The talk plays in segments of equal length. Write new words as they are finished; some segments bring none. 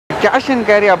Cash and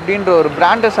carry அப்படின்ற ஒரு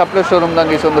branded supply showroom தான்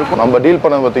கைஸ் வந்திருக்கும். நம்ம டீல்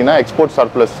பண்ணது பார்த்தீங்கன்னா எக்ஸ்போர்ட்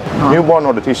சர்ப்ளஸ்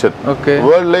நியூபார்னோட டிஷர்ட். ஓகே.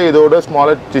 வேர்ல்ட்ல இதோட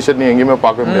ஸ்மாலர் டிஷர்ட் நீ எங்கேயுமே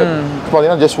பார்க்க முடியாது.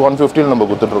 பார்த்தீங்கன்னா ஜஸ்ட் 150 நம்ம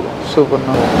கொடுத்துட்ருக்கோம்.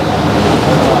 சூப்பர்ண்ணா.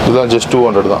 இதுதான் ஜஸ்ட்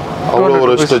 200 தான். அவ்வளோ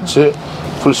ஒரு ஸ்ட்ரெச்சு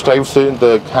ஃபுல் ஸ்ட்ரைப்ஸ். இந்த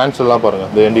ஹேண்ட்ஸ் எல்லாம் பாருங்க,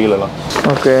 இந்த எண்டிகள் எல்லாம்.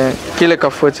 ஓகே. கீழே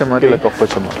கஃப் வச்ச மாதிரி. கீழே கஃப்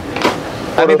வச்ச மாதிரி.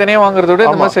 தனித்தனியாக வாங்குறத விட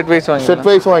இந்த மாதிரி செட் வைஸ் வாங்கி செட்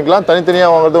வைஸ் வாங்கிக்கலாம்.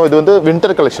 தனித்தனியாக வாங்குறது இது வந்து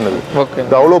வின்டர் கலெக்ஷன். அது ஓகே.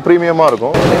 இது அவ்வளோ ப்ரீமியமாக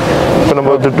இருக்கும். இப்போ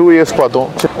நம்ம 2 இயர்ஸ் பார்த்தோம்.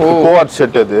 கோஆர்ட்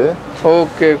செட் அது.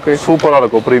 Okay okay. சூப்பரா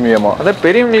இருக்கும் ப்ரீமியமா. அத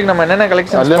பெரியவங்களுக்கு நம்ம என்னென்ன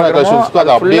கலெக்ஷன்ஸ் பார்க்கறோமோ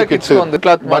அது அப்படியே கிட்ஸ் வந்து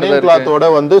பனியன்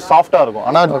கிளாத்தோட வந்து சாஃப்ட்டா இருக்கும்.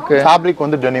 ஆனா ஃபேப்ரிக்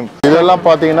வந்து டெனிம். இதெல்லாம்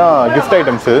பாத்தீங்கன்னா gift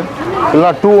items.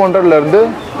 இதெல்லாம் 200 ல இருந்து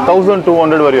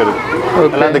 1200 வரை இருக்கு.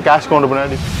 இதெல்லாம் இந்த கேஷ் கவுண்டர்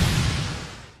பண்ணி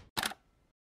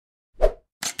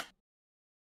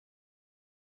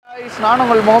நான்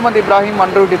உங்கள் முகமது இப்ராஹிம்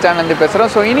URUTTI சேனல்ல பேசுகிறேன்.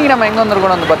 ஸோ இன்றைக்கி நம்ம எங்கே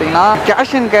வந்திருக்கோம் வந்து பார்த்தீங்கன்னா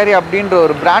கேஷ் அண்ட் கேரி அப்படின்ற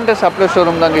ஒரு பிராண்டட் சப்ளை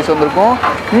ஷோரூம் தான் கைஸ் வந்திருக்கும்.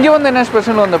 இங்கே வந்து என்ன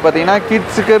ஸ்பெஷல் வந்து பார்த்தீங்கன்னா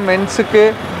கிட்ஸுக்கு மென்ஸுக்கு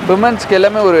விமென்ஸ்க்கு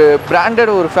எல்லாமே ஒரு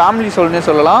பிராண்டட் ஒரு ஃபேமிலி ஸ்டோர்னே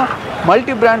சொல்லலாம்.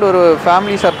 மல்டி பிராண்ட் ஒரு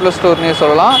ஃபேமிலி சர்ப்ளஸ் ஸ்டோர்னே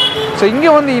சொல்லலாம். ஸோ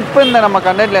இங்கே வந்து இப்போ இந்த நம்ம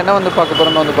கண்டென்ட்டில் என்ன வந்து பார்க்க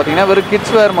போகிறோம்னு வந்து பார்த்தீங்கன்னா வெறும்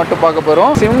கிட்ஸ் வேர் மட்டும் பார்க்க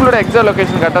போகிறோம். இவங்களோட எக்ஸாக்ட்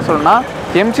லொக்கேஷன் கரெக்டாக சொல்லணும்னா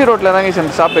MC ரோட்டில் தான்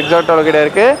இந்த ஷாப் எக்ஸாக்டாக லொக்கேட்டாக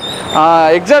இருக்குது.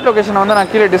 எக்ஸாக்ட் லொக்கேஷனை வந்து நான்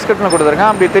கீழே டிஸ்கிரிப்ஷனில்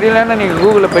கொடுத்துருக்கேன். அப்படி தெரியலன்னா நீங்கள்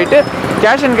கூகுளில் போயிட்டு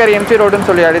கேஷ் அண்ட் கேரி MC ரோடுன்னு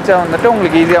சொல்லி அடித்தா வந்துட்டு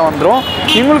உங்களுக்கு ஈஸியாக வந்துடும்.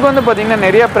 இவங்களுக்கு வந்து பார்த்தீங்கன்னா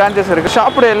நிறைய பிரான்ச்சஸ் இருக்குது.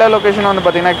 ஷாப்போட எல்லா லொக்கேஷனும் வந்து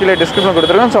பார்த்தீங்கன்னா கீழே டிஸ்கிரிப்ஷன்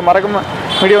கொடுத்துருக்கோம். ஸோ மறக்காம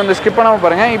வீடியோ வந்து ஸ்கிப் பண்ணாமல்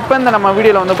பாருங்கள். இப்போ இந்த நம்ம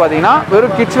வீடியோவில் வந்து பார்த்தீங்கன்னா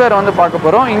வெறும் கிட்ஸ் வேர் வந்து பார்க்க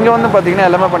போகிறோம். இங்கே வந்து பார்த்தீங்கன்னா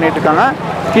எல்லாமே பண்ணிட்டு இருக்காங்க.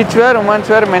 கிட்ஸ் வேர், உமன்ஸ்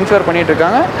வேர், மென்ஸ் வேர் பண்ணிட்டு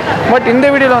இருக்காங்க. பட் இந்த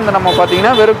வீடியோவில் வந்து நம்ம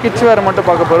பார்த்தீங்கன்னா வெறும் கிட்ஸ் வேர் மட்டும்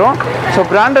பார்க்க போகிறோம். ஸோ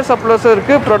பிராண்டட் சப்ளைஸும்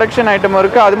இருக்குது, ப்ரொடக்ஷன் ஐட்டமும்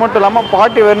இருக்குது, அது மட்டும் இல்லாமல்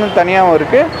பார்ட்டி வேர்னு தனியாகவும்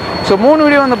இருக்குது. ஸோ 3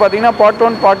 வீடியோ வந்து பார்த்தீங்கன்னா பார்ட்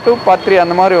 1, பார்ட் 2, பார்ட் 3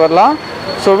 அந்த மாதிரி வரலாம்.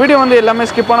 ஸோ வீடியோ வந்து எல்லாமே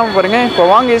ஸ்கிப் பண்ணாமல் பாருங்கள். இப்போ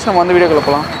வாங்க நம்ம வந்து வீடியோக்குள்ள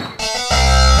போகலாம்.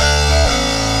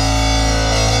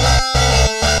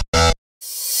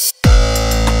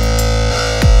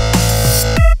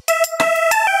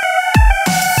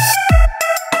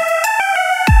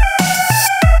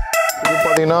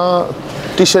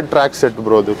 T shirt track set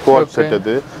bro. இது கோஆர்ட் செட்.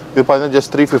 இது பார்த்தீங்கன்னா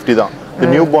ஜஸ்ட் 350 தான். இந்த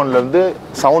நியூ பார்ன்ல இருந்து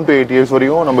 7 to 8 இயர்ஸ்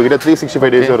வரையும் நம்ம கிட்ட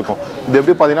 365 டேஸ் இருக்கும். இது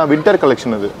எப்படி பார்த்தீங்கன்னா வின்டர்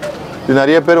கலெக்ஷன். இது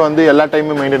நிறைய பேர் வந்து எல்லா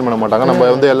டைமும் மெயின்டைன் பண்ண மாட்டாங்க. நம்ம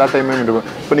வந்து எல்லா டைமும் மெயின்டைன் பண்ணுவோம்.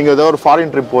 இப்போ நீங்கள் ஏதோ ஒரு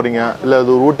ஃபாரின் ட்ரிப் போறீங்க, இல்லை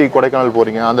அது ஊட்டி கொடைக்கானல்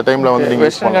போறீங்க, அந்த டைமில் வந்து நீங்கள்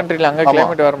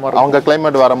அவங்க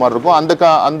கிளைமேட் வர மாதிரி இருக்கும்.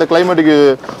 அந்த கிளைமேட்டுக்கு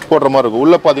போடுற மாதிரி இருக்கும்.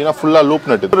 உள்ள பார்த்தீங்கன்னா ஃபுல்லாக லூப்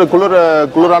நெட்.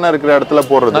 குளிரான இருக்கிற இடத்துல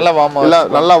போடுறது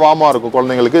நல்லா வார்மா இருக்கும்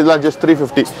குழந்தைங்களுக்கு. இதெல்லாம் ஜஸ்ட்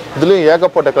 350. இதுலயும்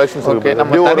ஏகப்பட்ட கலெக்ஷன்ஸ் இருக்கு.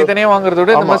 தனித்தனியாக வாங்குறத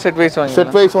விட நம்ம செட்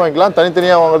வைஸ் வாங்கிக்கலாம்.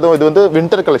 தனித்தனியாக வாங்குறது இது வந்து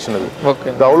வின்டர் கலெக்ஷன்.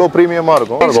 இது அவ்வளோ ப்ரீமியமாக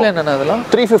இருக்கும்.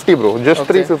 350 ப்ரோ. ஜஸ்ட்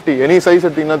 350. எனி சைஸ்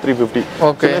எடுத்தீங்கன்னா 350.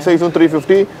 ஓகே. சைஸும்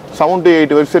 350. 7 to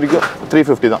 8 வயசு வரைக்கும்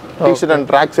 350 தான். டி-ஷர்ட் அண்ட்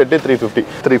ட்ராக் செட்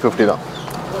 350 தான்.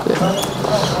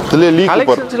 இதுல லீக்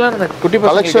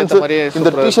கலெக்ஷன்ஸ். இந்த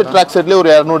டி-ஷர்ட் ட்ராக் செட்ல ஒரு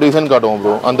 200 டிசைன் காட்டுவோம்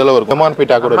ப்ரோ. அந்த அளவு இருக்கும். AMAN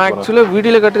பேட்டா கூட இருக்கும். एक्चुअली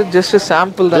வீடியோல காட்டுறது ஜஸ்ட்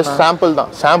சாம்பிள் தான். சாம்பிள்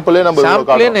தான். சாம்பிளே நம்ம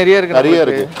காட்டுறோம். நிறைய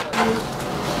இருக்கு.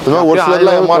 இதுல ஒரு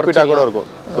சிலர்ல AMAN பேட்டா கூட இருக்கும்.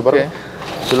 இது பாருங்க.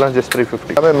 இதெல்லாம் ஜஸ்ட்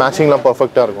 350. எல்லாமே மேட்சிங்லாம்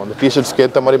பர்ஃபெக்ட்டா இருக்கும். அந்த டி-ஷர்ட்ஸ்க்கு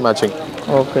ஏத்த மாதிரி மேட்சிங்.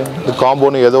 ஓகே. இது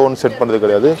காம்போன்னு ஏதோ ஒன்னு செட் பண்றது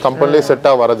கிடையாது. கம்பெனிலே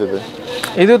செட்டா வரது இது.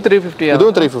 இது 350.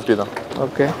 இதுவும் 350 தான்.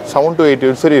 ஓகே. 7 to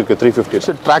 8 சரி இருக்கு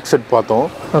 350. ட்ராக் செட் பார்த்தோம்.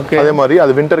 அதே மாதிரி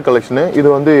அது வின்டர் கலெக்ஷன். இது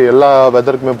வந்து எல்லா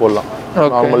வெதருக்குமே போடலாம்.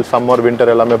 நார்மல் சம்மர்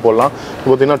வின்டர் எல்லாமே போடலாம்.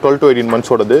 பார்த்தீங்கன்னா 12 to 18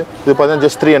 மந்த்ஸோடது. இது பார்த்தீங்கன்னா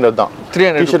ஜஸ்ட் 300 தான்.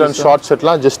 T-shirt and short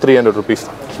செட்லாம் just 300 rupees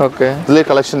தான். ஓகே. இதுல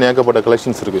கலெக்ஷன் ஏகப்பட்ட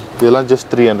கலெக்ஷன்ஸ் இருக்கு. இதெல்லாம் ஜஸ்ட்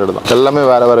 300 தான். எல்லாமே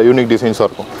வேற யூனிக் டிசைன்ஸா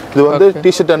இருக்கும். இது வந்து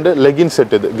டி-ஷர்ட் அண்ட் லெகின்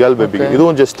செட். இது கேர்ள் பேபிக்கு.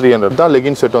 இதுவும் ஜஸ்ட் 300 தான்.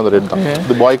 லெகின் செட் வந்து ரேட் தான்.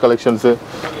 இது பாய் கலெக்ஷன்ஸ்,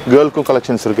 கேர்ளுக்கும்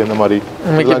கலெக்ஷன்ஸ் இருக்கு. இந்த மாதிரி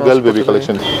இதெல்லாம் girl baby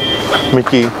collections.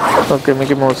 Mickey. Okay.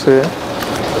 Mickey mouse.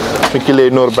 மிக்கில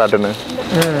இன்னொரு பேட்டர்ன்.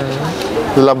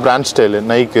 இதெல்லாம் பிராண்ட் ஸ்டைல்.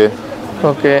 நைக்கு.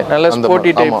 ஓகே. நல்ல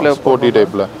ஸ்போர்ட்டி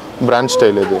டைப்ல பிராண்ட்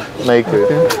ஸ்டைல். இது நைக்கு.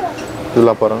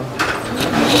 இதெல்லாம் பாருங்க.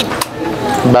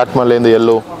 பேட்மேன்ல இந்த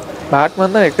yellow.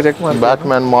 பேட்மேன் தான் எக்கச்சக்கமா.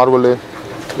 Batman, Marvel,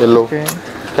 yellow.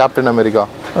 Captain America.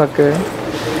 Okay.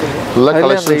 எல்லா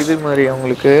கலெக்ஷன் இது மாதிரி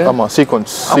உங்களுக்கு. ஆமா,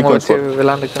 சீக்வென்ஸ்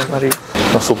விளையாண்டுக்கிற மாதிரி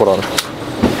சூப்பரா இருக்கு.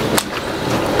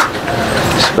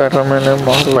 ஸ்பைடர்மேன்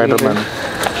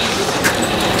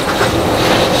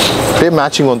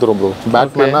மேட்சிங் வந்துரும் ப்ரோ.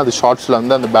 பேட்மேன்னா அது ஷார்ட்ஸ்ல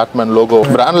வந்து அந்த பேட்மேன் லோகோ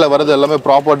பிராண்ட்ல வரது எல்லாமே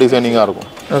ப்ராப்பர் டிசைனிங்கா இருக்கும்.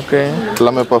 ஓகே.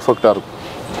 எல்லாமே பெர்ஃபெக்ட்டா இருக்கும்.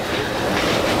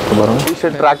 பாருங்க.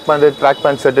 T-shirt, track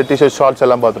band set, T-shirt shorts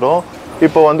எல்லாம் பார்த்துறோம்.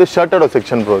 இப்போ வந்து ஷர்ட்டோட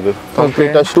செக்ஷன் ப்ரோ. இது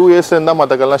கம்ப்ளீட்டா 2 இயர்ஸ் இருந்தா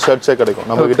மத்தக்கெல்லாம் ஷர்ட்ஸே கிடைக்கும்.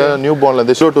 நம்ம கிட்ட நியூ பார்ன்ல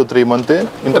இருந்து 0 to 3 month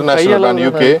international and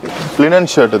UK linen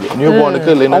shirt. இது நியூ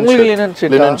பார்னுக்கு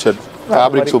லினன் ஷர்ட்.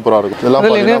 ஃபேப்ரிக் சூப்பரா இருக்கும். இதெல்லாம்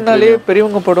லினன்னாலே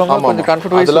பெரியவங்க போடுவாங்க. கொஞ்சம்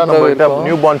கம்ஃபர்ட்டபிளா இதெல்லாம் நம்ம கிட்ட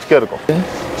நியூ பார்ன்ஸ்க்கே இருக்கும்.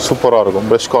 சூப்பரா இருக்கும்.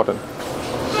 Brush cotton.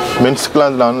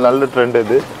 மென்ஸ்க்குலாம் நல்ல ட்ரெண்ட்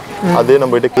இது. அதே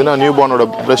நம்ம கிட்ட new பார்னோட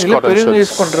brush cotton shirt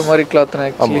use பண்ற மாதிரி கிளாத்னா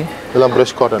एक्चुअली இதெல்லாம்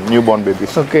brush cotton new born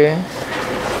babies okay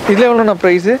இதுல எவ்வளவுனா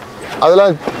பிரைஸ்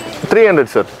அதெல்லாம் 300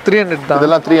 சார் 300 தான்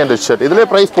இதெல்லாம் 300 ஷர்ட் இதுலயே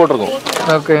பிரைஸ் போட்டுருக்கோம்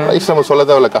ஓகே பிரைஸ் நம்ம சொல்ல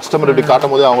தேவையில்ல கஸ்டமர் இப்படி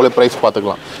காட்டும் போது அவங்களே பிரைஸ்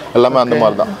பார்த்துக்கலாம் எல்லாமே அந்த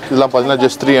மாதிரி தான் இதெல்லாம் பார்த்தீங்கன்னா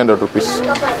ஜஸ்ட் 300 rupees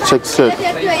செக் ஷர்ட்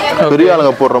பெரிய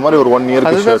ஆளுங்க போடுற மாதிரி ஒரு 1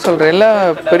 இயருக்கு அதுதான் சொல்றேன் எல்லா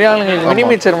பெரிய ஆளுங்களுக்கு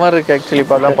மினிமேச்சர் மாதிரி இருக்கு एक्चुअली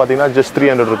அதெல்லாம் பார்த்தீங்கன்னா ஜஸ்ட்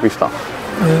 300 rupees தான்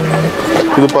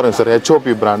இது பாருங்க sir HOP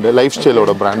brand life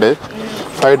ஸ்டைலோட brand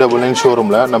 599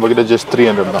 ஷோரூம்ல நம்ம கிட்ட ஜஸ்ட்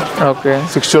 300 தான் ஓகே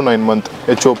 6 to 9 month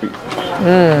HOP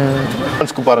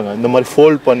க்கு பாருங்க இந்த மாதிரி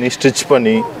ஃபோல்ட் பண்ணி ஸ்டிட்ச்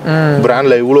பண்ணி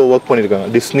பிராண்ட்ல இவ்வளவு வர்க் பண்ணிருக்காங்க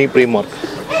டிஸ்னி பிரிமார்க்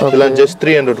இதெல்லாம் ஜஸ்ட்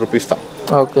 300 rupees தான்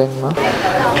ஓகேங்கண்ணா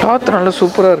கிளாத் நல்லா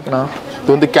சூப்பரா இருக்குண்ணா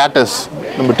இது வந்து கேட்டஸ்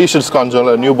நம்ம டி-ஷர்ட்ஸ்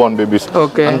காஞ்சோம்ல நியூ பார்ன் பேபிஸ்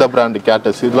அந்த பிராண்ட்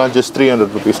கேட்டஸ் இதெல்லாம் ஜஸ்ட்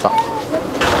 300 rupees தான்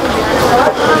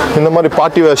இந்த மாதிரி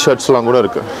பார்ட்டி வேர் ஷர்ட்ஸ்லாம் கூட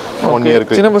இருக்கு 1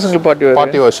 இயருக்கு சின்ன பசங்களுக்கு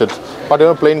party wear shirts party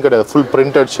wear plain கிடையாது ஃபுல்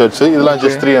பிரிண்டட் ஷர்ட்ஸ் இதெல்லாம்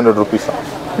ஜஸ்ட் 300 rupees தான்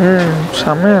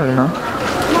செமையா இருக்குண்ணா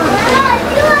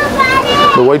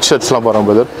இந்த ஒயிட் ஷர்ட்ஸ்லாம் பாருங்க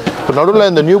பிரதர் இப்போ நடுவில்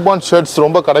இந்த நியூ பார்ன் ஷர்ட்ஸ்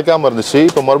ரொம்ப கிடைக்காம இருந்துச்சு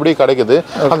இப்போ மறுபடியும் கிடைக்குது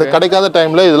அந்த கிடைக்காத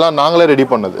டைம்ல இதெல்லாம் நாங்களே ரெடி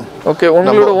பண்ணது ஓகே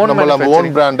உங்களோட நம்ம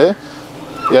ஓன் பிராண்டு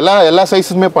எல்லா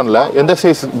சைஸுமே பண்ணல எந்த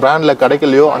சைஸ் பிராண்ட்ல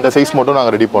கிடைக்கலையோ அந்த சைஸ் மட்டும்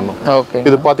நாங்கள் ரெடி பண்ணோம் ஓகே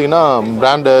இது பார்த்தீங்கன்னா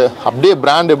பிராண்டு அப்படியே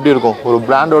பிராண்ட் எப்படி இருக்கும் ஒரு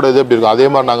பிராண்டோட இது எப்படி இருக்கும் அதே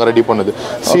மாதிரி நாங்கள் ரெடி பண்ணது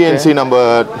சிஎன்சி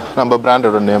நம்ம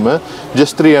பிராண்டோட name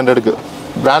just 300க்கு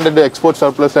branded export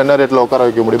surplus என்ன ரேட்டில் உட்கார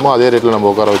வைக்க முடியுமோ அதே ரேட்டில் நம்ம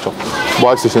உட்கார வச்சோம்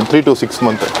boys season 3 to 6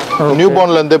 month new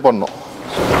பார்ன்லேருந்தே பண்ணோம்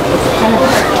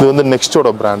இது வந்து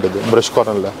நெக்ஸ்டோட பிராண்ட் இது பிரஷ்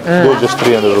காட்டனில் இது just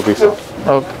 300 rupees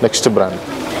okay next brand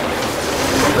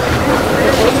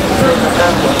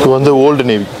இது வந்து ஓல்டு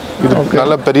நேவி இது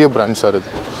நல்ல பெரிய பிராண்ட் சார் இது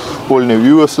ஓல்டு நேவி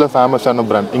யூஎஸ்ல ஃபேமஸான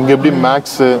பிராண்ட் இங்கே எப்படி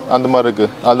மேக்ஸ் அந்த மாதிரி இருக்கு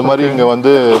அது மாதிரி இங்கே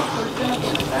வந்து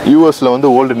யூஎஸ்ல வந்து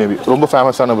ஓல்டு நேவி ரொம்ப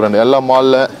ஃபேமஸான பிராண்ட் எல்லா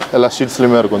மால்ல எல்லா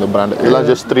ஸ்ட்ரீட்ஸ்லயுமே இருக்கும் இந்த பிராண்ட் இதெல்லாம்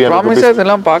ஜஸ்ட் 300 ப்ராமிசஸ்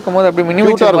எல்லாம் பாக்கும்போது அப்படியே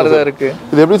மினிமேச்சர் மாதிரி தான் இருக்கு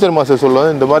இது எப்படி தெரியுமா சார்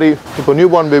சொல்லுவேன் இந்த மாதிரி இப்போ நியூ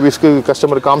பார்ன் பேபிஸ்க்கு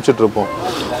கஸ்டமர் காமிச்சிட்டு இருப்போம்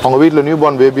அவங்க வீட்டில் நியூ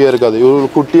பார்ன் பேபியா இருக்காது இவ்வளோ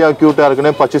குட்டியா கியூட்டா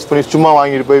இருக்குன்னு பர்ச்சேஸ் பண்ணி சும்மா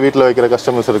வாங்கிட்டு போய் வீட்டில் வைக்கிற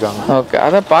கஸ்டமர்ஸ் இருக்காங்க ஓகே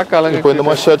அதை பார்க்க அழகு இப்போ இந்த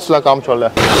மாதிரி ஷர்ட்ஸ்லாம் காமிச்சோம்ல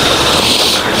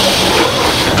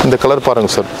இந்த கலர் பாருங்க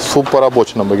சார் சூப்பரா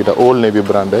போச்சு நம்ம கிட்ட volt navy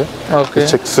brand okay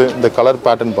sex இந்த கலர்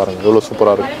பேட்டர்ன் பாருங்க எவ்வளவு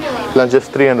சூப்பரா இருக்கு இதெல்லாம்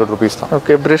ஜஸ்ட் 300 rupees தான்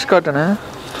ஓகே பிரஷ் காட்டன்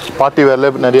பார்ட்டி வேர்ல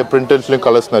நிறைய பிரிண்டட்ஸ்லயும்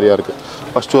கலர்ஸ் நிறைய இருக்கு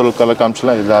ஃபர்ஸ்ட் ஒரு கலர்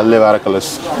காமிச்சலாம் இது அதுல வேற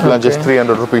கலர்ஸ் இதெல்லாம் ஜஸ்ட்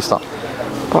 300 rupees தான்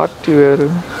பார்ட்டி வேர்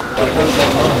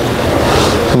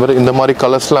இந்த மாதிரி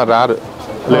கலர்ஸ்லாம் rare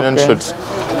linen shirts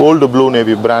old blue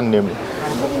navy brand name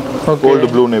old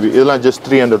blue navy இதெல்லாம் ஜஸ்ட்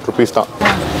 300 rupees தான்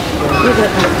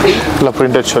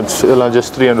பிரிண்டட் ஷர்ட்ஸ் இதெல்லாம்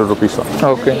ஜஸ்ட் 300 rupees தான்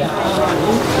ஓகே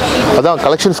அதான்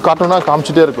கலெக்ஷன்ஸ் காட்டணும்னா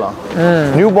காமிச்சிட்டே இருக்கலாம்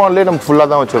நியூ பார்ன்லேயே நம்ம ஃபுல்லாக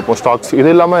தான் வச்சிருப்போம் ஸ்டாக்ஸ் இது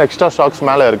இல்லாமல் எக்ஸ்ட்ரா ஸ்டாக்ஸ்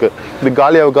மேலே இருக்கு இது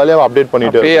காலியாக அப்டேட்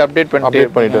பண்ணிட்டு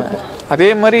இருக்கோம் அதே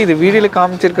மாதிரி இது வீடியோல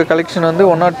காமிச்சிருக்க கலெக்ஷன் வந்து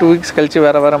 1 or 2 weeks கழிச்சு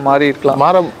வேற மாறி இருக்கலாம்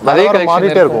அதே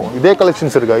மாறிட்டே இருக்கும் இதே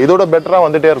கலெக்ஷன்ஸ் இருக்கா இதோட பெட்டரா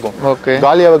வந்துட்டே இருக்கும் ஓகே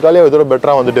காலியாக இதோட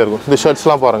பெட்டரா வந்துட்டே இருக்கும் இந்த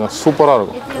ஷர்ட்ஸ்லாம் பாருங்க சூப்பரா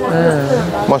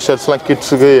இருக்கும் ஷர்ட்ஸ்லாம்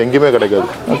கிட்ஸுக்கு எங்கேயுமே கிடைக்காது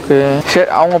ஓகே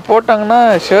அவங்க போட்டாங்கன்னா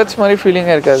ஷர்ட்ஸ் மாதிரி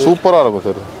ஃபீலிங்கா இருக்காது சூப்பரா இருக்கும்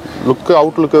சார் லுக்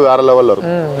அவுட்லுக்கு வேற லெவல்ல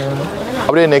இருக்கும்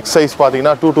அப்படியே நெக்ஸ்ட் சைஸ்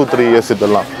பாத்தீங்கன்னா 2 to 3 years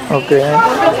இதெல்லாம் ஓகே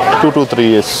 2 to 3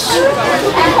 years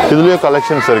இதுலயே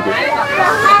கலெக்ஷன்ஸ் இருக்கு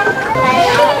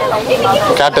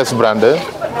கேட்டஸ் பிராண்ட்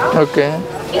ஓகே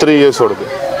 3 years ஓடுது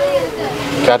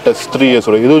கேட்டஸ் 3 years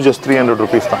ஓடுது இது ஜஸ்ட் 300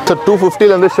 rupees தான் சார் 250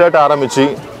 ல இருந்து ஷர்ட் ஆரம்பிச்சு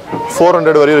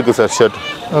 400 வரை இருக்கு சார் ஷர்ட்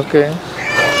ஓகே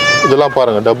இதெல்லாம்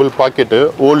பாருங்க double pocket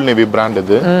volt navy brand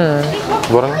இது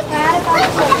பாருங்க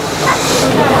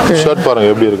ஷர்ட் பாருங்க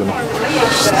எப்படி இருக்குன்னு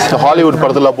ஹாலிவுட்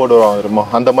படத்துல போட்டு வருவாங்க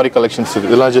அந்த மாதிரி கலெக்ஷன்ஸ்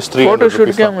இருக்கு இதெல்லாம் ஜஸ்ட்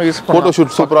 300 போட்டோ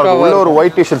ஷூட் சூப்பரா இருக்கும் உள்ள ஒரு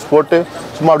ஒயிட் டி-ஷர்ட்ஸ் போட்டு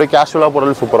சும்மா அப்படியே கேஷுவலா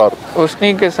போறது சூப்பரா இருக்கும் ஒரு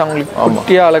ஸ்னீக்கர்ஸ் அவங்களுக்கு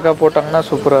குட்டியா அழகா போட்டாங்கன்னா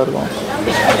சூப்பரா இருக்கும்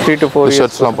 3 to 4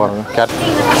 ஷர்ட்ஸ்லாம் பாருங்க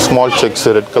ஸ்மால் செக்ஸ்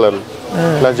ரெட் கலர்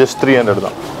எல்லாம் ஜஸ்ட் 300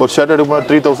 தான் ஒரு ஷர்ட் எடுக்கும்போது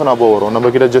 3000 above வரும் நம்ம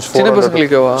கிட்ட ஜஸ்ட்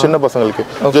 400 சின்ன பசங்களுக்கு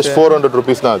ஜஸ்ட் 400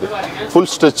 rupees தான் அது ஃபுல்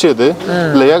ஸ்ட்ரெச் இது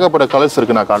இல்ல ஏகப்பட்ட கலர்ஸ்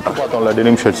இருக்கு நான் காட்டுறேன் பார்த்தோம்ல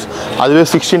டெனிம் ஷர்ட்ஸ் அதுவே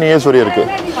 16 years வரை இருக்கு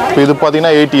இப்போ இது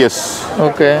பாத்தீங்கன்னா 8 years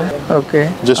okay okay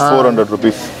just 400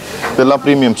 rupees இதெல்லாம்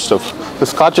பிரீமியம் ஸ்டஃப்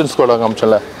ஸ்காட்ச் அண்ட் ஸ்கோட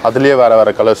காமிச்சல அதுலயே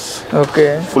வேற colours okay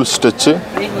full stretch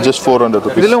just 400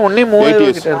 rupees இதுல ஒண்ணே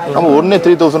 3000 கிட்ட இருக்கு நம்ம ஒண்ணே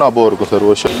 3000 above இருக்கும் சார்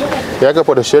ஒரு ஷர்ட்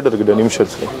ஏகப்பட்ட ஷர்ட் இருக்கு டெனிம்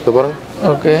ஷர்ட்ஸ் இது பாருங்க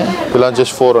ஓகே இதெல்லாம்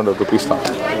ஜஸ்ட் 400 rupees தான்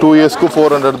 2 yearsக்கு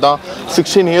 400 தான்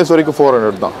 16 years வரைக்கும்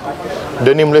 400 தான்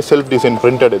டெனிம்ல செல்ஃப் டிசைன்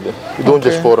பிரிண்டட் இதுவும்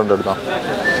ஜஸ்ட் 400 தான்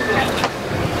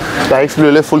டைக்ஸ்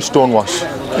ப்ளூல ஃபுல் ஸ்டோன் வாஷ்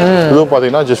இதுவும்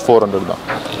பாத்தீங்கன்னா ஜஸ்ட் 400 தான்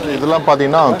இதெல்லாம்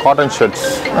பாத்தீங்கன்னா காட்டன் ஷர்ட்ஸ்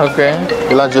ஓகே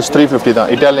இதெல்லாம் ஜஸ்ட் 350 தான்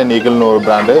இட்டாலியன் ஈகிள்னு ஒரு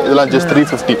பிராண்ட் இதெல்லாம் ஜஸ்ட்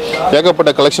 350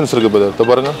 ஏகப்பட்ட கலெக்ஷன்ஸ் இருக்கு பிரதர்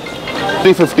பாருங்க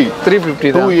 350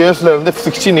 2 இயர்ஸ்ல இருந்து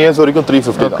 16 இயர்ஸ் வரைக்கும்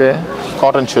 350 ஓகே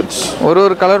காட்டன் ஷர்ட்ஸ் ஒரு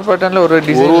கலர் பேட்டர்ன்ல ஒரு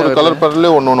டிசைன் ஒரு கலர்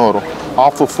பேட்டர்ன்ல ஒன்னு வரும்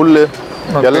ஆஃப் ஃபுல்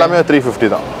எல்லாமே 350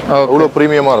 தான் அவ்வளவு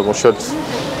பிரீமியமா இருக்கும்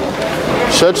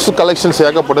ஷர்ட்ஸ் கலெக்ஷன்ஸ்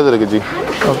ஏகப்பட்டது இருக்கு ஜி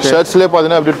ஷர்ட்ஸ்லயே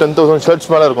பாத்தீங்கன்னா அப்படி 10000 ஷர்ட்ஸ்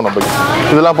மேல இருக்கும் நமக்கு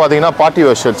இதெல்லாம் பாத்தீங்கன்னா பார்ட்டி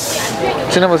வேர் ஷர்ட்ஸ்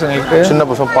சின்ன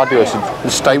பசங்க பார்ட்டி வேர்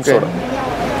ஷர்ட்ஸ் ஸ்டைப்ஸோட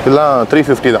இதெல்லாம்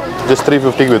 350 தான் ஜஸ்ட்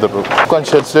 350 க்கு வித்துறோம் காட்டன்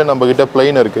ஷர்ட்ஸ்ல நம்ம கிட்ட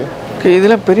ப்ளைன் இருக்கு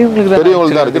இதெல்லாம் பெரியவங்களுக்கு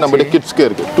தான் இருக்கு நம்ம கிட்ட கிட்ஸ்க்கு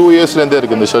இருக்கு 2 இயர்ஸ்ல இருந்தே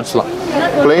இருக்கு இந்த ஷர்ட்ஸ்லாம்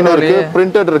ப்ளைன் இருக்கு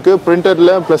பிரிண்டட் இருக்கு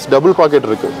பிரிண்டட்ல பிளஸ் டபுள் பாக்கெட்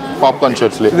இருக்கு பாப்கார்ன்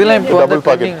ஷர்ட்ஸ்ல இதெல்லாம் இப்போ டபுள்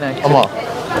பாக்கெட் ஆமா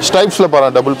ஸ்டைப்ஸ்ல பாரு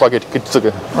டபுள் பாக்கெட்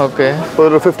கிட்ஸ்க்கு ஓகே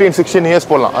ஒரு 15 16 இயர்ஸ்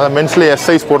போடலாம் அத மென்ஸ்ல எஸ்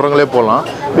சைஸ் போடுறவங்களே போடலாம்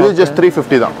இது ஜஸ்ட்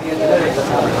 350 தான்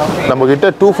நம்ம கிட்ட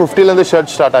 250 ல இருந்து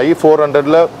ஷர்ட் ஸ்டார்ட் ஆகி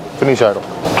 400 ல ஃபினிஷ் ஆயிடும்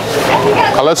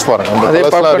கலர்ஸ் பாருங்க அந்த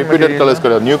கலர்ஸ்லாம் ரிப்பீட்டட் கலர்ஸ்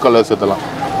கிடையாது நியூ கலர்ஸ் இதெல்லாம்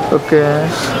ஓகே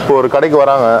இப்போ ஒரு கடைக்கு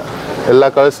வராங்க எல்லா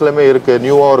கலர்ஸ்லயுமே இருக்கு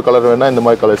நியூவா ஒரு கலர் வேணா இந்த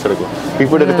மாதிரி கலர்ஸ் இருக்கு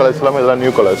ரிப்பீட்டட் கலர்ஸ் எல்லாமே இதெல்லாம்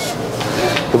நியூ கலர்ஸ்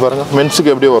இது பாருங்க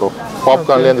மென்ஸ்க்கு எப்படி வரும்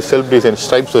பாப்கார்ன்ல அந்த செல்ஃப் டிசைன்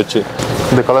ஸ்ட்ரைப்ஸ் வச்சு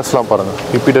இந்த கலர்ஸ்லாம் பாருங்க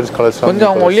ரிப்பீட்டட் கலர்ஸ்லாம் கொஞ்சம்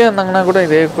அவங்க ஒல்லியா இருந்தாங்கன்னா கூட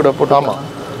இதே கூட போட்டு ஆமா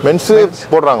மென்ஸ்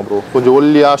போடுறாங்க ப்ரோ கொஞ்சம்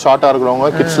ஒல்லியா ஷார்ட்டா இருக்கிறவங்க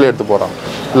கிட்ஸ்ல எடுத்து போறாங்க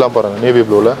இதெல்லாம் பாருங்க நேவி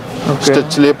ப்ளூல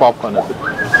ஸ்டிச்லயே பாப்கார்ன் இருக்கு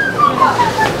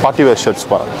பார்ட்டி வேர் ஷர்ட்ஸ்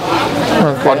பாருங்க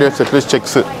பார்ட்டி வேர் ஷர்ட்ல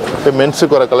செக்ஸ்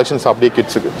மென்ஸுக்கு வர கலெக்ஷன்ஸ் அப்படியே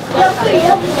கிட்ஸுக்கு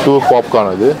டூ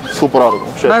பாப்கார்ன் இது சூப்பரா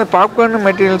இருக்கும் அது பாப்கார்ன்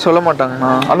மெட்டீரியல் சொல்ல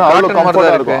மாட்டாங்கண்ணா ஆனா அவ்வளவு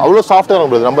கம்ஃபர்ட்டா இருக்கும் அவ்வளவு சாஃப்ட்டா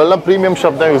இருக்கும் நம்ம எல்லாம் பிரீமியம்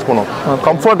ஷர்ட் தான் யூஸ் பண்ணுவோம்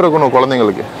கம்ஃபர்ட் இருக்கணும்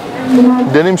குழந்தைங்களுக்கு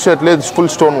டெனிம் ஷர்ட்ல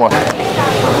ஃபுல் ஸ்டோன் வாஷ்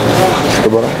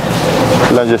பாருங்க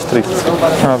எல்லாம் ஜஸ்ட்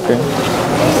 350 ஓகே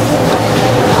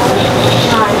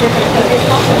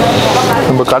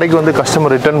நம்ம கடைக்கு வந்து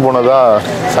கஸ்டமர் ரிட்டர்ன் போனதா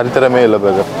சரித்திரமே இல்லை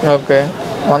பிரதர் ஓகே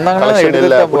வந்தாங்கன்னா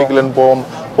இல்ல பிடிக்கலன்னு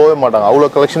போவே மாட்டாங்க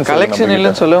அவ்வளவு கலெக்ஷன்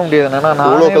இல்லன்னு சொல்ல முடியாது நான்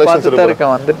பார்த்துட்டு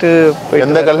இருக்கேன் வந்துட்டு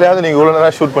எந்த கல்யாணம் நீங்க இவ்வளவு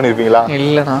நேரம் ஷூட் பண்ணிருப்பீங்களா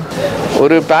இல்லண்ணா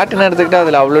ஒரு பேட்டர்ன் எடுத்துக்கிட்டா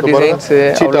அதுல அவ்வளவு டிசைன்ஸ்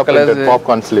அவ்வளவு கலர்ஸ்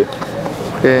பாப்கார்ன்ஸ்ல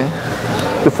ஓகே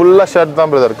இது ஃபுல்லா ஷர்ட்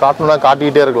தான் பிரதர் காட்டணும்னா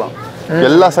காட்டிக்கிட்டே இருக்கலாம்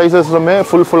எல்லா சைஸஸ்லுமே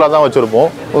ஃபுல்லா தான் வச்சிருப்போம்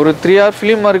ஒரு 3 hour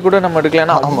ஃபிலிம் மாதிரி கூட நம்ம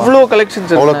எடுக்கலனா அவ்வளவு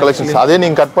கலெக்ஷன்ஸ் அதே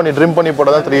நீங்க கட் பண்ணி ட்ரிம் பண்ணி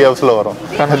போட்டா தான் 3 ஹவர்ஸ்ல வரும்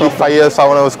 5 hours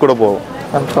 7 hours கூட போகும்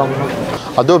கன்ஃபார்ம்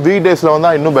அதோ வீக் டேஸ்ல வந்தா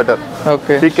இன்னும் பெட்டர்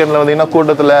ஓகே வீக்கெண்ட்ல வந்தீங்கன்னா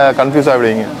கூட்டத்துல கன்ஃபியூஸ்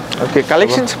ஆயிடுவீங்க ஓகே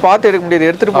கலெக்ஷன்ஸ் பார்த்து எடுக்க முடியாது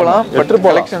எடுத்துட்டு போலாம் பட்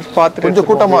கலெக்ஷன்ஸ் பார்த்து கொஞ்சம்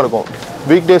கூட்டமா இருக்கும்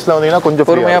வீக் டேஸ்ல வந்தீங்கன்னா கொஞ்சம்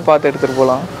பொறுமையா பார்த்து எடுத்துட்டு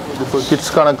போலாம் இப்போ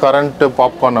கிட்ஸ்க்கான கரண்ட்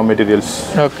பாப்கார்ன் மெட்டீரியல்ஸ்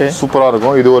ஓகே சூப்பரா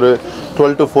இருக்கும் இது ஒரு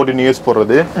 12 to 14 இயர்ஸ்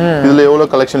போடுறது இதுல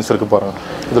எவ்வளவு கலெக்ஷன்ஸ் இருக்கு பாருங்க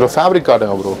இதுல ஃபேப்ரிக்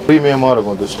காட்டுங்க ப்ரோ பிரீமியமா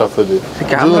இருக்கும் இந்த ஸ்டஃப் இது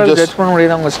கேமரா ஜட்ஜ் பண்ண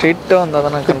முடியாது அவங்க ஸ்ட்ரைட்டா வந்தா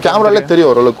தான கேமரால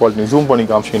தெரியும் ஓரளவு குவாலிட்டி ஜூம் பண்ணி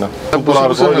காமிச்சீங்கன்னா சூப்பரா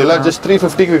இருக்கும் இதெல்லாம் ஜஸ்ட்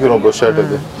 350 க்கு விக்கிறோம் ப்ரோ ஷர்ட்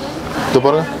இது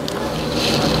பாருங்க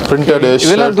பிரிண்டட்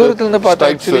இதெல்லாம் தூரத்துல இருந்து பார்த்தா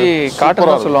एक्चुअली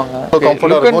காட்டன் சொல்லுவாங்க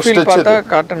கம்ஃபர்ட்டா இருக்கும் ஸ்டிச் பார்த்தா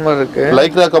காட்டன் மாதிரி இருக்கு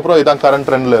லைக்ராக்கு அப்புறம் இதான் கரண்ட்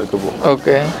ட்ரெண்ட்ல இருக்கு ப்ரோ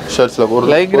ஓகே ஷர்ட்ஸ்ல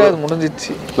ஒரு லைக்ரா அது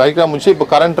முடிஞ்சிச்சு லைக்ரா முடிஞ்சு இப்போ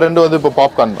கரண்ட் ட்ரெண்ட் வந்து இப்போ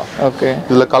பாப்கார்ன் தான் ஓகே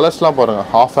இதுல கலர்ஸ்லாம் பாருங்க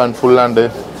ஹாஃப் ஹேண்ட் ஃபுல் ஹேண்ட்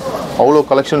அவ்வளோ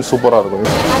கலெக்ஷன் சூப்பரா இருக்கும்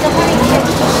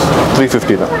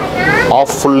 350 தான்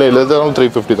ஆஃப் ஃபுல் லெதரும்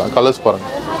 350 தான் கலர்ஸ் பாருங்க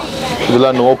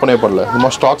இதெல்லாம் இன்னும் ஓப்பனே பண்ணல இந்த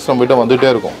மாதிரி ஸ்டாக்ஸ் நம்ம கிட்ட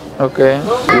வந்துட்டே இருக்கும் ஓகே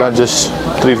இதெல்லாம் ஜஸ்ட்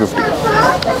 350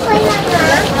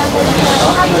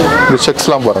 இந்த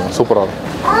செக்ஸ்லாம் பாருங்க சூப்பரா இருக்கும்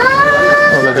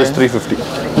இதெல்லாம் ஜஸ்ட் 350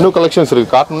 இன்னும் கலெக்ஷன்ஸ்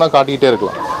இருக்கு காட்டணும்னா காட்டிக்கிட்டே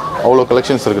இருக்கலாம் அவ்வளோ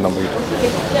கலெக்ஷன்ஸ் இருக்கு நம்ம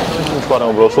கிட்ட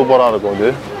பாருங்க ப்ரோ சூப்பரா இருக்கும் இது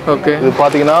ஓகே இது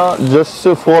பாத்தீங்கன்னா ஜஸ்ட்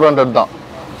 400 தான்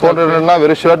 400னா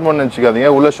வெறும் ஷர்ட் மட்டும்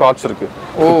நினைச்சுக்காதீங்க உள்ள ஷார்ட்ஸ் இருக்கு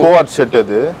கோஆர்ட் செட்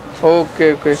அது ஓகே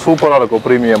ஓகே சூப்பரா இருக்கும்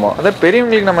பிரீமியமா அத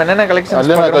பெரியவங்களுக்கு நம்ம என்னென்ன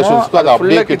கலெக்ஷன்ஸ் அது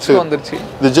அப்படியே கிட்ஸ் வந்துருச்சு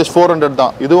இது ஜஸ்ட் 400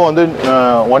 தான் இதுவும் வந்து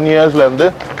 1 இயர்ஸ்ல இருந்து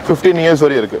 15 இயர்ஸ்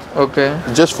வரை இருக்கு ஓகே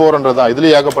ஜஸ்ட் 400 தான்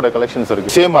இதுல ஏகப்பட்ட கலெக்ஷன்ஸ்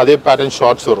இருக்கு சேம் அதே பேட்டர்ன்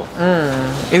ஷார்ட்ஸ் வரும்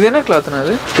இது என்ன கிளாத்னா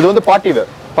இது வந்து பார்ட்டி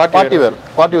வேர்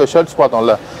ஷர்ட்ஸ்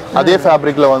பார்த்தோம்ல அதே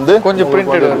ஃபேப்ரிக்ல வந்து கொஞ்சம்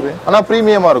பிரிண்டட் வருது ஆனா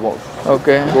பிரீமியமா இருக்கும்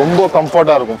ஓகே ரொம்ப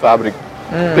கம்ஃபர்ட்டா இருக்கும் ஃபேப்ரிக்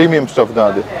பிரீமியம் ஸ்டஃப் தான்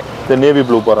அது இந்த நேவி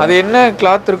ப்ளூ பாருங்க அது என்ன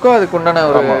கிளாத் இருக்கோ அதுக்கு உண்டான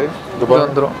ஒரு இது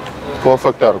வந்துரும்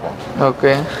பெர்ஃபெக்ட்டா இருக்கும்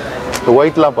ஓகே இந்த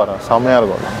ஒயிட்லாம் பாருங்க செமையா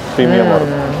இருக்கும் பிரீமியமா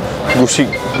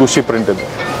இருக்கும் குஷி பிரிண்ட் இது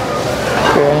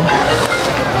ஓகே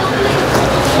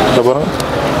இது பாருங்க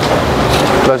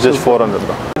ஜஸ்ட் 400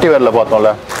 தான் பார்ட்டி வேர்ல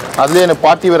பார்த்தோம்ல அதுலயே எனக்கு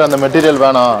பார்ட்டி வேர் அந்த மெட்டீரியல்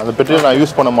வேணாம் அந்த மெட்டீரியல் நான்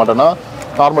யூஸ் பண்ண மாட்டேன்னா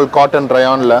நார்மல் காட்டன்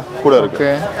ரயான்ல கூட இருக்கு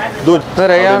ஓகே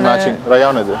ரயான் மேட்சிங்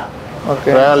ரயான் இது ஓகே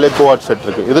ரயான்ல கோஆர்ட் செட்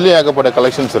இருக்கு இதுலயே ஏகப்பட்ட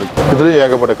கலெக்ஷன்ஸ்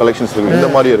இருக்கு இந்த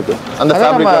மாதிரி இருக்கு அந்த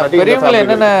ஃபேப்ரிக் பெரியவங்க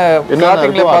என்னென்ன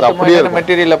கிளாத்திங்ல பார்த்தோமோ என்ன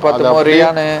மெட்டீரியல்ல பார்த்தோமோ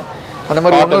ரயான் அந்த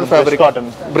மாதிரி இன்னொரு ஃபேப்ரிக்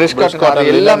பிரஷ்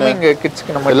காட்டன் எல்லாமே இங்க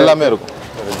கிட்ஸ்க்கு நம்ம எல்லாமே இருக்கும்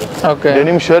ஓகே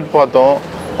டெனிம் ஷர்ட் பார்த்தோம்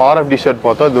RFD ஷர்ட்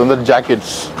பார்த்தோம் இது வந்து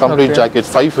ஜாக்கெட்ஸ் கம்ப்ளீட் ஜாக்கெட்ஸ்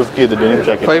 550 இது டெனிம்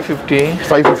ஜாக்கெட்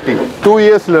 550 2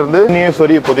 இயர்ஸ்ல இருந்து 10 இயர்ஸ்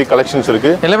வரை இப்போதைக்கு கலெக்ஷன்ஸ்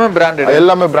இருக்கு எல்லாமே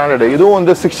பிராண்டட் இதுவும்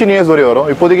வந்து 16 இயர்ஸ் வரை வரும்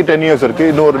இப்போதைக்கு 10 இயர்ஸ் இருக்கு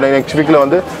இன்னும் ஒரு நெக்ஸ்ட் வீக்ல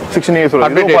வந்து 16 இயர்ஸ்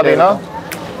வரும் இது பாத்தீங்கன்னா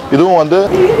இதுவும் வந்து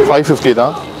 550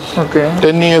 தான். ஓகே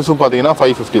 10 இயர்ஸும் பார்த்தீங்கன்னா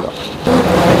 550 தான்.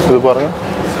 இது பாருங்க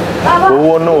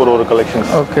ஒவ்வொன்றும் ஒரு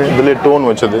கலெக்ஷன்ஸ். ஓகே இதுலேயே டோன்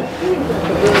வச்சது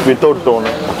வித்தவுட் டோன்.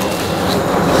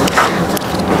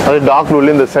 அது டார்க்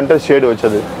ப்ளூல இந்த சென்டர் ஷேட்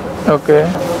வச்சது. ஓகே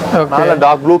ஓகே மேலே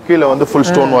டார்க் ப்ளூ, கீழே வந்து ஃபுல்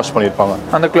ஸ்டோன் வாஷ் பண்ணியிருப்பாங்க.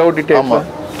 அந்த க்ளவுடி டைப். ஆமாம்,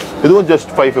 இதுவும்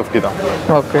ஜஸ்ட் 550 தான்.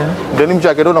 ஓகே டெனிம்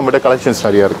ஜாக்கெட்டும் நம்மகிட்ட கலெக்ஷன்ஸ்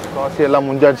நிறையா இருக்குது. காசு எல்லாம்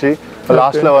முடிஞ்சாச்சு.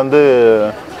 லாஸ்ட்டில் வந்து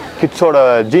கிட்ஸோட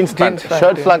ஜீன்ஸ் பேண்ட்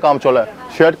ஷர்ட்ஸ்லாம் காமிச்சோம்ல,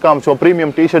 ஷர்ட் காமிச்சோம்,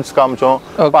 ப்ரீமியம் டிஷர்ட்ஸ் காமிச்சோம்.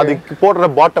 அதுக்கு போடுற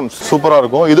பாட்டம்ஸ் சூப்பரா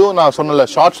இருக்கும். இதுவும் நான் சொன்னல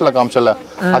ஷார்ட்ஸ்ல காமிச்சல,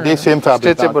 அதே சேம்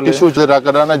ஃபேப்ரிக் டிஷ்யூஸ்ல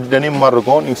ரக்கடான டெனிம் மாதிரி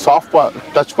இருக்கும். நீங்க சாஃப்ட்டா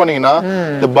டச் பண்ணீங்கன்னா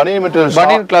இந்த பனியன் மெட்டீரியல்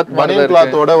பனியன்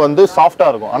கிளாத்தோட வந்து சாஃப்ட்டா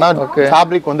இருக்கும். ஆனா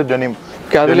ஃபேப்ரிக் வந்து டெனிம்.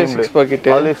 அதுல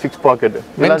 6 பாக்கெட்.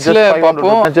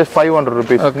 just 500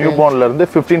 rupees. நியூ பார்ன்ல இருந்து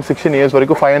 15-16 இயர்ஸ்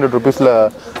வரைக்கும் 500 rupeesல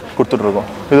கொடுத்துட்டு இருக்கோம்.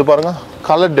 இது பாருங்க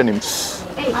கலர் டெனிம்ஸ்.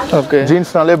 ஓகே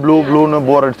ஜீன்ஸ்னாலே ப்ளூன்னு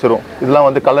போர் அடிச்சிரும். இதெல்லாம்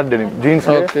வந்து colour denim. Jeans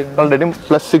colour denim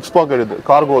plus 6 packet. இது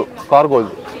கார்கோ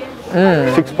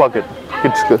 6 பாக்கெட்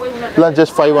கிட்ஸ்க்கு. இதெல்லாம்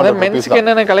ஜஸ்ட் 500 மென்ஸ்க்கு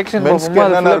என்னென்ன கலெக்ஷன் மென்ஸ்க்கு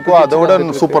என்னென்ன இருக்கோ அதோட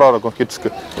சூப்பரா இருக்கும் கிட்ஸ்க்கு.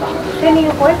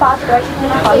 நீங்க போய் பார்த்து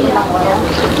வச்சிட்டீங்கன்னா பாருங்க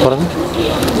பாருங்க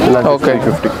இதெல்லாம் ஓகே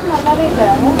 50.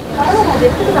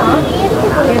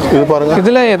 இது பாருங்க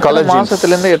இதுல எத்தனை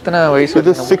மாசத்துல இருந்து எத்தனை வயசு?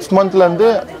 இது 6 monthsல இருந்து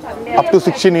up to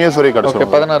 16 years வரை கிடைக்கும்.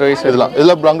 16 வயசு.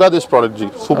 இதெல்லாம் பங்களாதேஷ் ப்ராடக்ட் ஜி,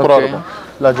 சூப்பரா இருக்கும்.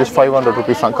 இல்ல ஜஸ்ட் 500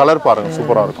 rupees தான். கலர் பாருங்க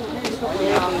சூப்பரா இருக்கும்.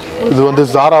 இது வந்து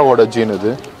ஜாராவோட ஜீன்.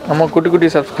 இது நம்ம குட்டி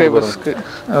சப்ஸ்கிரைபர்ஸ்க்கு.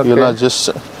 இதெல்லாம் ஜஸ்ட்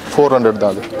 400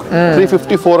 தான். அது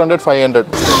 350 400 500.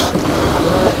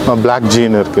 black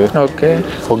jean இருக்கு. Okay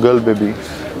for girl baby.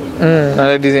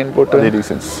 நல்ல டிசைன் போட்டு அதே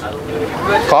டிசைன்ஸ்.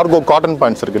 கார்கோ காட்டன்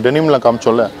பேண்ட்ஸ் இருக்கு. டெனிம்ல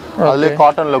காமிச்சோம்ல, அதுல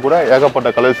காட்டன்ல கூட ஏகப்பட்ட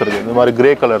கலர்ஸ் இருக்கு. இந்த மாதிரி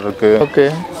கிரே கலர் இருக்கு. Okay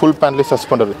full பேண்ட்ல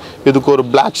suspender. இதுக்கு ஒரு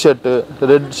black shirt,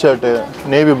 red shirt,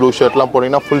 navy blue ஷர்ட்லாம்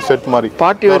போட்டீங்கன்னா ஃபுல் செட் மாதிரி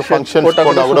பார்ட்டி வேர் ஃபங்க்ஷன்ஸ்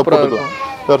போட்டா கூட போட்டுக்கலாம்.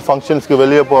 ஒரு ஃபங்க்ஷன்ஸ்க்கு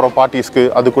வெளியே போற பார்ட்டிஸ்க்கு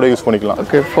அது கூட யூஸ் பண்ணிக்கலாம்.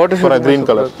 Okay photoshoot green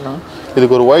colour.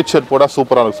 இதுக்கு ஒரு ஒயிட் ஷர்ட் போட்டா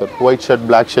சூப்பரா இருக்கும் sir. White shirt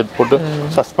black shirt போட்டு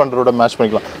சஸ்பெண்டரோட மேட்ச்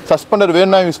பண்ணிக்கலாம். சஸ்பெண்டர்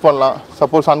வேணா யூஸ் பண்ணலாம்.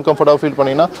 சப்போஸ் அன்கம்ஃபர்டபுளா ஃபீல்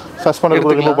பண்ணீங்கன்னா சஸ்பெண்டர்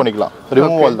கூட ரிமூவ் பண்ணிக்கலாம்.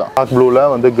 ரிமூவல் தான். டார்க் ப்ளூல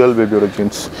வந்து கேர்ள் பேபியோட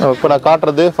ஜீன்ஸ். இப்போ நான்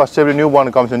காட்டுறது ஃபர்ஸ்ட் எப்படி நியூ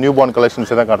பார்ன் காமிச்சேன். நியூ பார்ன்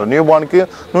கலெக்ஷன்ஸ் தான் காட்டுறேன். நியூ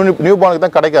பார்னுக்கு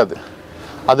தான் கிடைக்காது.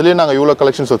 அதுலயே நாங்க இவ்வளவு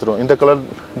கலெக்ஷன்ஸ் வச்சிருக்கோம். இந்த கலர்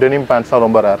டெனிம் பேண்ட்ஸ்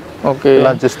ரொம்ப ரேர். ஓகே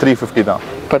எல்லாம் ஜஸ்ட் 350 தான்.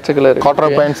 பச்சை கலர்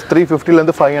காட்டன் பேண்ட்ஸ் 350 ல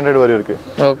இருந்து 500 வரை இருக்கு.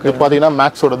 ஓகே இது பாத்தீங்கன்னா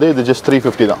மேக்ஸோடது. இது ஜஸ்ட்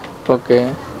 350 தான். ஓகே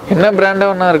என்ன பிராண்டா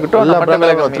ஒண்ணா இருக்கட்டும், எல்லா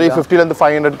பிராண்டும் 350 ல இருந்து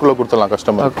 500 குள்ள கொடுத்தலாம்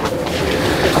கஸ்டமர்.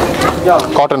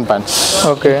 Cotton pants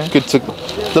okay கிட்ஸ்க்கு.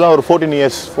 இதெல்லாம் ஒரு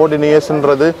 14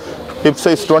 இயர்ஸ்ன்றது ஹிப்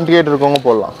சைஸ் 28 இருக்கவங்க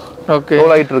போடலாம். ஓகே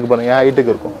எவ்வளவு ஹைட் இருக்கு பாருங்க.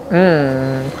 ஹைட்டுக்கு இருக்கும்.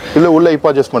 இல்ல உள்ள ஹிப்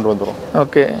அட்ஜஸ்ட்மென்ட் வந்துரும்.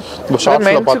 ஓகே இப்போ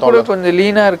ஷார்ட்ஸ்ல பார்த்தோம்ல கொஞ்சம்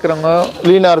லீனா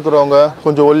இருக்கிறவங்க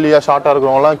கொஞ்சம் ஒல்லியா ஷார்ட்டா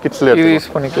இருக்கிறவங்க எல்லாம் கிட்ஸ்ல யூஸ்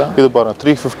பண்ணிக்கலாம். இது பாருங்க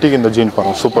 350 க்கு இந்த ஜீன்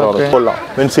பாருங்க சூப்பரா இருக்கும். போடலாம்.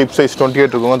 மென்ஸ் ஹிப் சைஸ் 28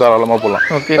 இருக்கவங்க தாராளமா போடலாம்.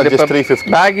 Okay just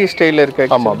 350. பேகி ஸ்டைல்ல இருக்கு.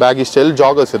 ஆமா பேகி ஸ்டைல்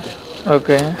ஜாகர்ஸ் இது.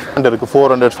 ஓகே அண்ட் இருக்கு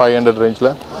 400 500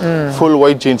 ரேஞ்ச்ல. ஃபுல்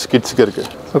ஒயிட் ஜீன்ஸ் கிட்ஸ்க்கு இருக்கு.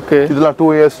 ஓகே இதெல்லாம்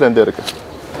 2 இயர்ஸ்ல இருந்து இருக்கு.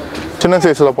 சின்ன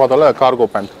சைஸ்ல பார்த்தால cargo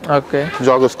pant. Okay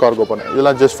joggers cargo pant.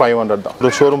 இதெல்லாம் ஜஸ்ட் 500 தான். ஒரு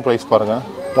ஷோரூம் பிரைஸ் பாருங்க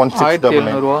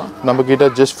 1699. நம்ம கிட்ட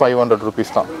ஜஸ்ட் 500 rupees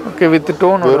தான். ஓகே வித்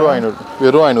டோன் வெறும்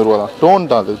 500 ரூபா தான். டோன்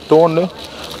தான். அது டோன்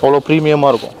அவ்வளோ ப்ரீமியமா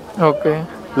இருக்கும். ஓகே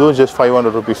இதுவும் ஜஸ்ட்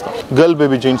 500 rupees தான். கேர்ள்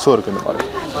பேபி ஜீன்ஸும் இருக்கு இந்த மாதிரி.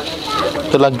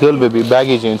 இதெல்லாம் கேர்ள் பேபி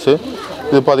பேகி ஜீன்ஸ்.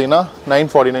 இது பார்த்தீங்கன்னா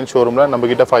 949 ஷோரூம்ல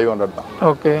நம்ம கிட்ட 500 தான்.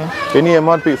 ஓகே எனி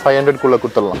எம்ஆர்பி 500 குள்ள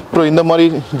கொடுத்துடலாம். அப்புறம் இந்த மாதிரி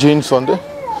ஜீன்ஸ் வந்து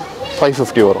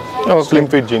 550 வரும். Slim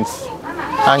fit jeans,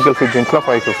 angle fit ஜீன்ஸ்லாம்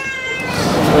 550.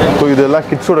 So இதெல்லாம்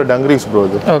கிட்ஸோட டங்கரிஸ் ப்ரோ.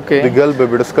 இது ஓகே இது கேர்ள்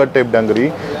பேபியோட ஸ்கர்ட் டைப் டங்கரி.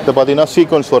 இது பார்த்தீங்கன்னா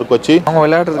சீக்வன்ஸ் ஒர்க் வச்சு அவங்க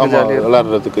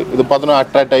விளையாடுறதுக்கு இது பார்த்தோன்னா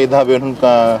அட்ராக்ட் ஆகி தான் வேணும்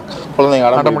குழந்தைங்க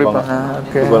ஆட முடிப்பாங்க.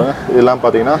 பாருங்க இதெல்லாம்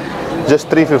பார்த்தீங்கன்னா ஜஸ்ட்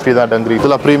 350 தான் டங்கரி.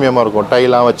 இதெல்லாம் ப்ரீமியமாக இருக்கும்.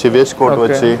 டைலாம் வச்சு வேஸ்ட் கோட்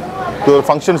வச்சு இது ஒரு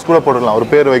ஃபங்க்ஷன்ஸ் கூட போடலாம். ஒரு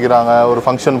பேர் வைக்கிறாங்க, ஒரு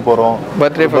ஃபங்க்ஷன் போகிறோம்,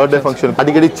 பர்த்டே ஃபங்க்ஷன்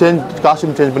அடிக்கடி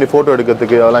காஸ்டியூம் சேஞ்ச் பண்ணி ஃபோட்டோ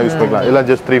எடுக்கிறதுக்கு அதெல்லாம் யூஸ் பண்ணிக்கலாம். இதெல்லாம்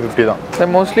ஜஸ்ட் 350 தான்.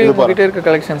 மோஸ்ட்லி உங்ககிட்ட இருக்க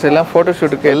கலெக்ஷன்ஸ் எல்லாம் ஃபோட்டோ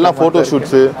ஷூட்டுக்கு எல்லாம் ஃபோட்டோ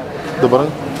ஷூட்ஸு. இது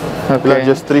பாருங்க இதெல்லாம்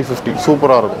ஜஸ்ட் 350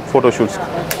 சூப்பராக இருக்கும் ஃபோட்டோ ஷூட்ஸ்க்கு.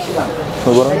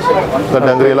 இது பாருங்க இந்த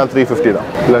டங்கரி எல்லாம் 350 தான்.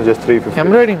 இதெல்லாம் ஜஸ்ட் 350.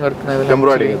 Embroidering work.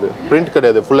 எம்ப்ராய்டிங் இது பிரிண்ட்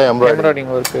கிடையாது, ஃபுல்லாக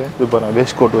எம்ப்ராய்டிங் ஒர்க். இது பாருங்க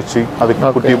வேஸ்ட் கோட் வச்சு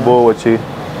அதுக்கு குட்டி போ வச்சு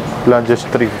இதெல்லாம் ஜஸ்ட்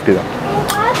 350 தான்.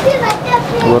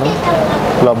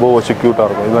 இதெல்லாம் போ வச்சு க்யூட்டாக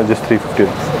இருக்கும். இதெல்லாம் ஜஸ்ட் 350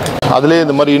 தான். அதுலேயே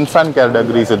இந்த மாதிரி இன்ஃபேன்ட் கேர்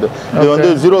டங்கரிஸ். இது வந்து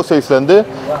 0 சைஸ்லேருந்து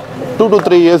 2 to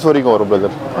 3 இயர்ஸ் வரைக்கும் வரும்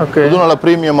பிரதர். இதுவும் நல்லா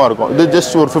ப்ரீமியமாக இருக்கும். இது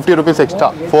ஜஸ்ட் ஒரு 50 rupees எக்ஸ்ட்ரா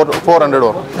 400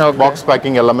 வரும். பாக்ஸ்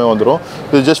பேக்கிங் எல்லாமே வந்துடும்.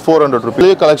 இது ஜஸ்ட் 400 rupees.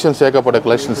 இதே கலெக்ஷன்ஸ் ஏகப்பட்ட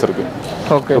கலெக்ஷன்ஸ் இருக்கு.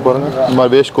 ஓகே பாருங்க இந்த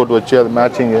மாதிரி வேஸ்ட் கோட் வச்சு அது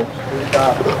மேட்சிங்கு,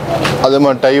 அதே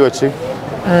மாதிரி டை வச்சு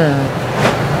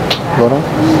வரும்.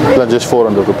 இதெல்லாம் ஜஸ்ட்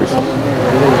 400 rupees.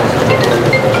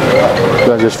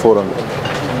 இதெல்லாம் ஜஸ்ட் 400.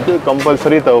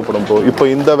 கம்பல்சரி தேவைப்படும் ப்ரோ. இப்போ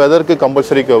இந்த வெதருக்கு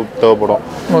கம்பல்சரி தேவைப்படும்.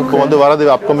 இப்போ வந்து வரது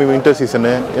அப்கமிங் வின்டர்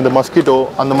சீசனு, இந்த மஸ்கிட்டோ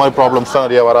அந்த மாதிரி ப்ராப்ளம்ஸ் தான்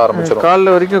நிறைய வர ஆரம்பிச்சிடும். கால்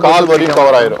வரைக்கும்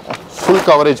கவர் ஆயிரும். ஃபுல்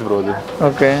கவரேஜ் ப்ரோ இது.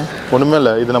 ஓகே, ஒண்ணுமே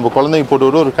இல்லை. இது நம்ம குழந்தைக்கு போட்டு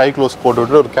விட்டு ஒரு கை க்ளோஸ் போட்டு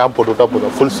விட்டு ஒரு கேப் போட்டு விட்டா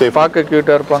போதும். Full safe. பார்க்க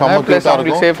கியூட்டா இருப்பாங்க, ப்ளஸ்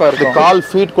அவங்களுக்கு சேஃபா இருக்கும். கால்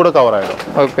ஃபீட் கூட கவர் ஆயிடும்.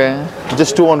 ஓகே,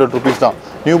 ஜஸ்ட் 200 rupees தான்.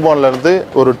 நியூ பார்ன்ல இருந்து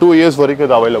ஒரு 2 years வரைக்கும்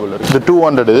இது அவைலபிள் இருக்கு. இது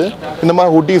 200. இந்த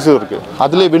மாதிரி ஹுட்டீஸும் இருக்கு.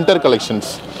 அதுலேயே வின்டர்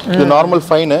கலெக்ஷன்ஸ். இது நார்மல்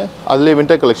ஃபைனு, அதுலேயே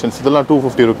வின்டர் கலெக்ஷன்ஸ். இதெல்லாம்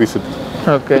 250 rupees.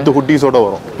 ஓகே, இது ஹுட்டீஸோட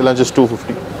வரும். இதெல்லாம் ஜஸ்ட்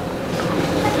 250.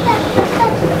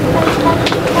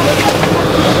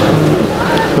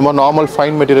 இந்த மாதிரி நார்மல்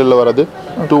ஃபைன் மெட்டீரியலில் வர்றது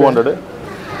 200.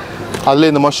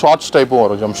 அதுலேயே இந்த மாதிரி ஷார்ட்ஸ் டைப்பும்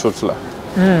வரும். ஜம்ப் ஷூட்ஸில்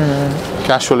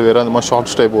கேஷுவல் வேறு அந்த மாதிரி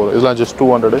ஷார்ட்ஸ் டைப் வரும். இதெல்லாம் ஜஸ்ட்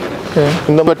 200.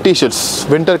 இந்த மாதிரி டிஷர்ட்ஸ்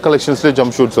வின்டர் கலெக்ஷன்ஸ்லேயே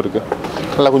ஜம்ப் ஷூட்ஸ் இருக்குது.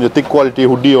 நல்லா கொஞ்சம் திக் குவாலிட்டி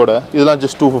ஹுட்டியோட. இதெல்லாம்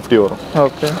ஜஸ்ட் 250 வரும்.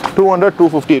 ஓகே, 200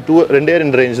 250 ரெண்டே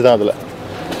ரேஞ்ச் தான் அதில்.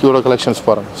 இதோட கலெக்ஷன்ஸ்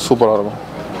பாருங்கள், சூப்பராக இருக்கும்.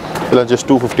 இதெல்லாம் ஜஸ்ட்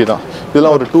 250 தான்.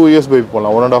 இதெல்லாம் ஒரு 2 years பேபி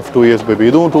போடலாம், 1.5 2 years பேபி.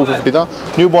 இதுவும் 250 தான்.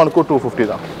 நியூ பார்னுக்கும் 250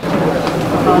 தான்.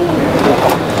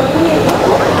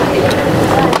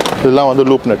 இதெல்லாம் வந்து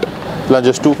லூப் நெட். இதெல்லாம்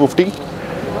ஜஸ்ட் 250.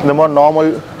 இந்த மாதிரி நார்மல்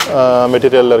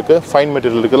மெட்டீரியலில் இருக்குது, ஃபைன்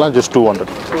மெட்டீரியல் இருக்குலாம் ஜஸ்ட் 200.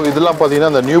 ஸோ இதெல்லாம்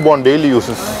பார்த்தீங்கன்னா இந்த new born daily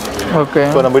uses. Okay,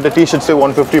 so நம்மகிட்ட டிஷர்ட்ஸே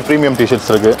 150 ப்ரீமியம் டிஷர்ட்ஸ்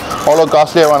இருக்குது. அவ்வளோ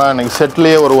காஸ்ட்லியாக வேணாம், எனக்கு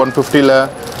செட்லேயே ஒரு 150ல்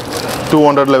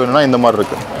 200ல் வேணும்னா இந்த மாதிரி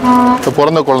இருக்குது. இப்போ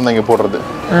பிறந்த குழந்தைங்க போடுறது,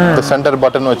 இந்த சென்டர்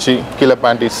பட்டன் வச்சு கீழே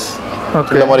பேண்டிஸ்,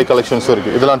 இந்த மாதிரி கலெக்ஷன்ஸும்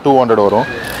இருக்குது. இதெல்லாம் 200 வரும்.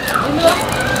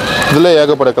 இதில்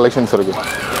ஏகப்பட்ட கலெக்ஷன்ஸ் இருக்குது.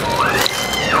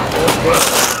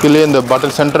 இதுலேயே இந்த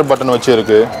பட்டன் சென்டர் பட்டன் வச்சு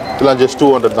இருக்குது. இதெல்லாம் ஜஸ்ட்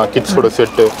 200 தான். கிட்ஸோட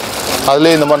செட்டு.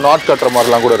 அதுலேயே இந்த மாதிரி நாட் கட்டுற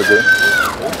மாதிரிலாம் கூட இருக்குது.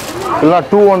 இதெல்லாம்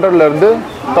 200லேருந்து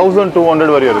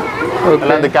 1200 வரையும் இருக்குது.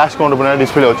 இதெல்லாம் இந்த கேஷ் கவுண்டர் பண்ணி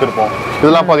டிஸ்பிளே வச்சுருப்போம்.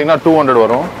 இதெல்லாம் பார்த்தீங்கன்னா 200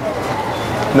 வரும்.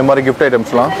 இந்த மாதிரி கிஃப்ட்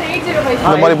ஐட்டம்ஸ்லாம்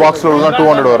இந்த மாதிரி பாக்ஸில் உள்ளலாம்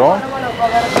 200 வரும்.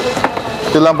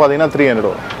 இதெல்லாம் பார்த்தீங்கன்னா 300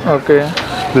 வரும். ஓகே,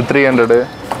 இது 300.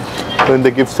 இந்த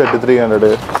கிஃப்ட் செட்டு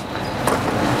 300.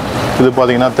 இது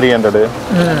பார்த்தீங்கன்னா 300.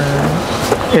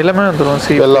 எல்லாமே வந்துடும்.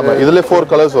 எல்லாமே இதில் 4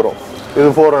 கலர்ஸ் வரும். இது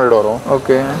 400 வரும்.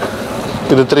 ஓகே,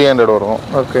 இது 300 வரும்.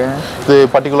 ஓகே, இது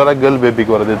பர்டிகுலராக கேர்ள்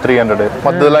பேபிக்கு வருது 300.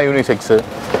 மற்றதெல்லாம் யூனிசெக்ஸு.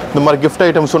 இந்த மாதிரி கிஃப்ட்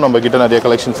ஐட்டம்ஸும் நம்ம கிட்ட நிறைய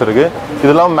கலெக்ஷன்ஸ் இருக்குது.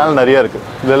 இதெல்லாம் மேலே நிறைய இருக்குது.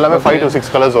 இது எல்லாமே 5 to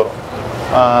 6 கலர்ஸ் வரும்.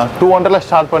 200ல்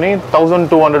ஸ்டார்ட் பண்ணி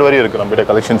 1200 வரையும் இருக்குது நம்மகிட்ட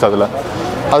கலெக்ஷன்ஸ். அதில்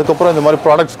அதுக்கப்புறம் இந்த மாதிரி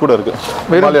ப்ராடக்ட்ஸ் கூட இருக்குது.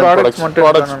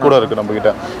 ப்ராடக்ட்ஸ் கூட இருக்குது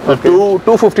நம்மகிட்ட.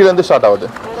 250லேருந்து ஸ்டார்ட் ஆகுது.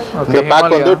 இந்த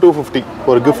பேக் வந்து 250.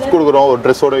 ஒரு கிஃப்ட் கொடுக்குறோம், ஒரு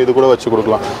ட்ரெஸ்ஸோட இது கூட வச்சு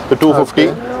கொடுக்கலாம். இது 250.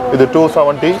 இது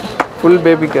 270. Full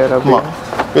baby care. ஆமாம்.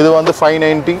 இது வந்து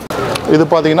 590. இது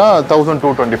பார்த்தீங்கன்னா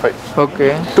 1225. ஓகே,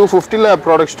 250ல்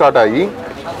ப்ராடக்ட் ஸ்டார்ட் ஆகி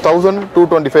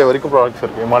 1225 வரைக்கும் ப்ராடக்ட்ஸ்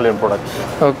இருக்குது. Himalayan products.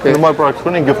 ஓகே, இந்த மாதிரி ப்ராடக்ட்ஸ்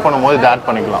கூட நீங்கள் கிஃப்ட் பண்ணும்போது இது ஆட்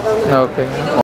பண்ணிக்கலாம். ஓகே.